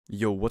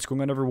Yo, what's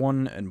going on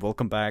everyone, and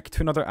welcome back to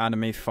another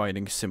Anime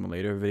Fighting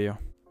Simulator video.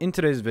 In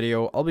today's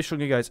video, I'll be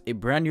showing you guys a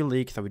brand new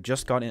leak that we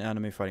just got in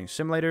Anime Fighting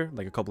Simulator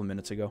like a couple of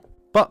minutes ago.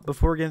 But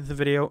before we get into the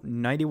video,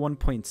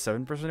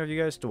 91.7% of you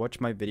guys to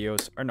watch my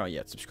videos are not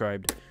yet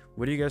subscribed.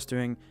 What are you guys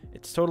doing?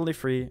 It's totally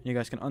free. You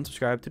guys can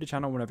unsubscribe to the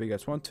channel whenever you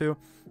guys want to.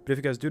 But if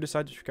you guys do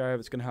decide to subscribe,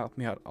 it's going to help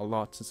me out a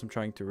lot since I'm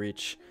trying to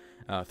reach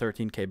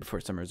 13k before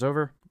summer is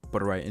over.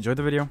 But alright, enjoy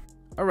the video.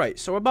 Alright,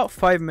 so about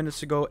 5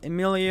 minutes ago,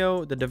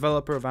 Emilio, the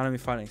developer of Anime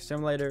Fighting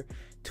Simulator,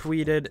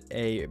 tweeted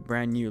a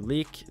brand new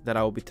leak that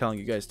I will be telling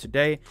you guys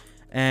today.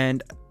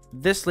 And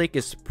this leak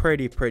is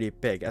pretty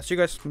big. As you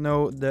guys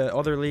know, the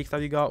other leak that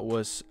we got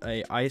was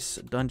a ice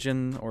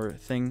dungeon or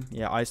thing.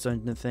 Yeah, ice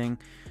dungeon thing,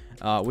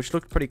 which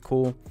looked pretty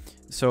cool.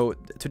 So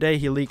today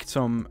he leaked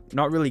some,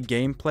 not really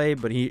gameplay,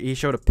 but he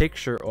showed a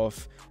picture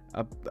of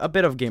a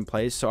bit of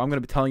gameplay. So I'm going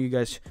to be telling you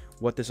guys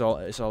what this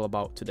is all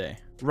about today.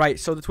 Right,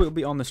 so the tweet will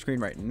be on the screen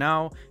right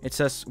now. It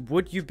says,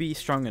 would you be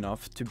strong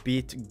enough to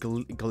beat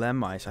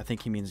Glemice? I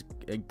think he means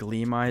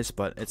Glemice,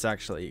 but it's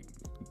actually,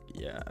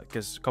 yeah,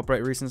 because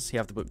copyright reasons, you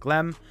have to put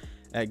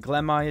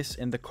Glemice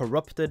in the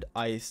corrupted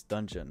ice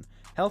dungeon.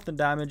 Health and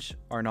damage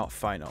are not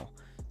final.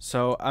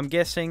 So I'm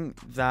guessing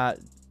that,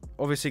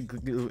 obviously,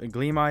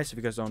 Glemice, if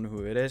you guys don't know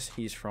who it is,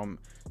 he's from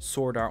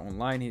Sword Art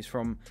Online. He's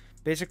from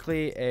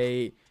basically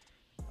a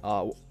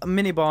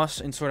mini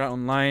boss in Sword Art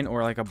Online,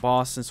 or like a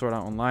boss in Sword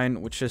Art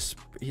Online, which is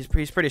he's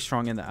pretty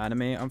strong in the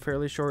anime. I'm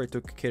fairly sure it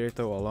took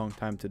Kirito a long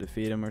time to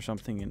defeat him or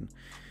something,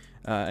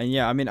 and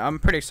yeah, I mean, I'm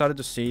pretty excited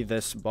to see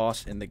this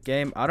boss in the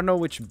game. I don't know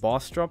which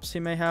boss drops he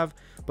may have,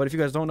 but if you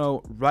guys don't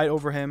know, right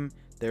over him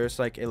there's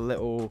like a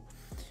little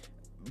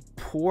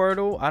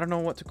portal. I don't know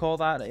what to call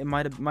that. It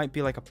might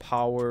be like a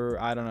power,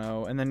 I don't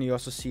know. And then you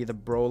also see the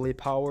Broly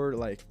power,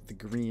 like the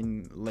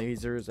green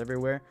lasers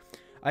everywhere.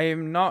 I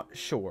am not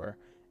sure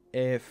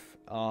if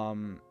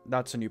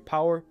that's a new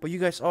power, but you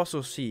guys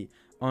also see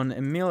on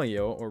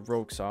Emilio, or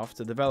Roguesoft,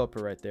 the developer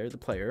right there, the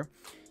player,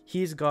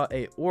 he's got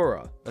a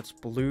aura that's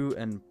blue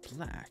and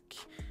black.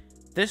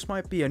 This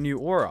might be a new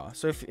aura.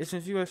 So if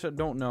you guys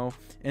don't know,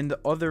 in the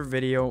other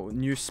video,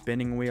 new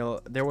spinning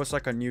wheel, there was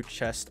like a new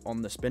chest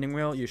on the spinning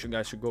wheel. You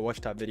guys should go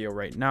watch that video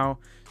right now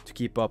to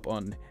keep up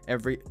on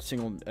every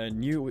single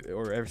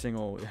every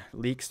single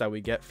leaks that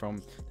we get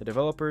from the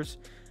developers.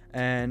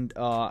 And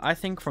I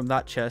think from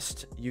that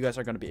chest, you guys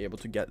are going to be able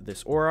to get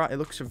this aura. It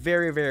looks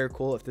very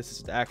cool if this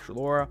is the actual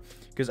aura,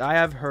 because I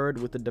have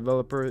heard with the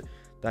developer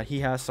that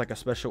he has like a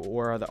special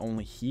aura that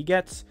only he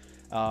gets.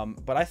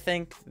 But I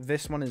think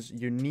this one is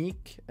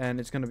unique, and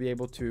it's going to be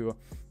able to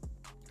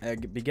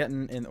be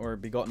gotten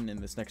in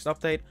this next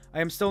update.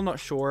 I am still not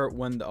sure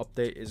when the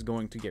update is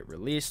going to get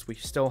released. We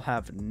still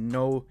have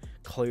no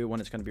clue when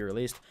it's going to be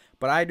released,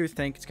 but I do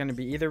think it's going to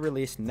be either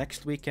released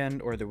next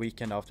weekend or the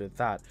weekend after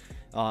that.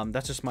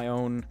 That's just my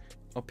own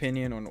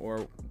opinion on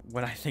or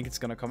when I think it's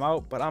going to come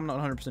out, but I'm not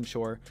 100%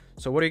 sure.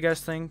 So what do you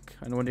guys think,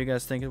 and when do you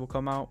guys think it will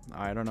come out?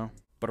 I don't know.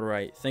 But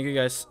alright, thank you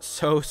guys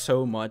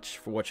so much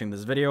for watching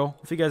this video.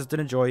 If you guys did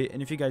enjoy,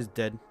 and if you guys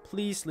did,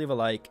 please leave a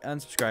like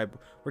and subscribe.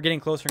 We're getting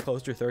closer and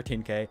closer to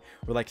 13k.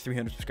 We're like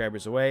 300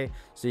 subscribers away.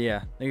 So yeah,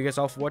 thank you guys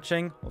all for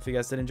watching. Hope you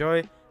guys did enjoy,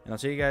 and I'll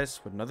see you guys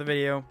with another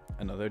video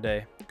another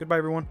day. Goodbye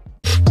everyone.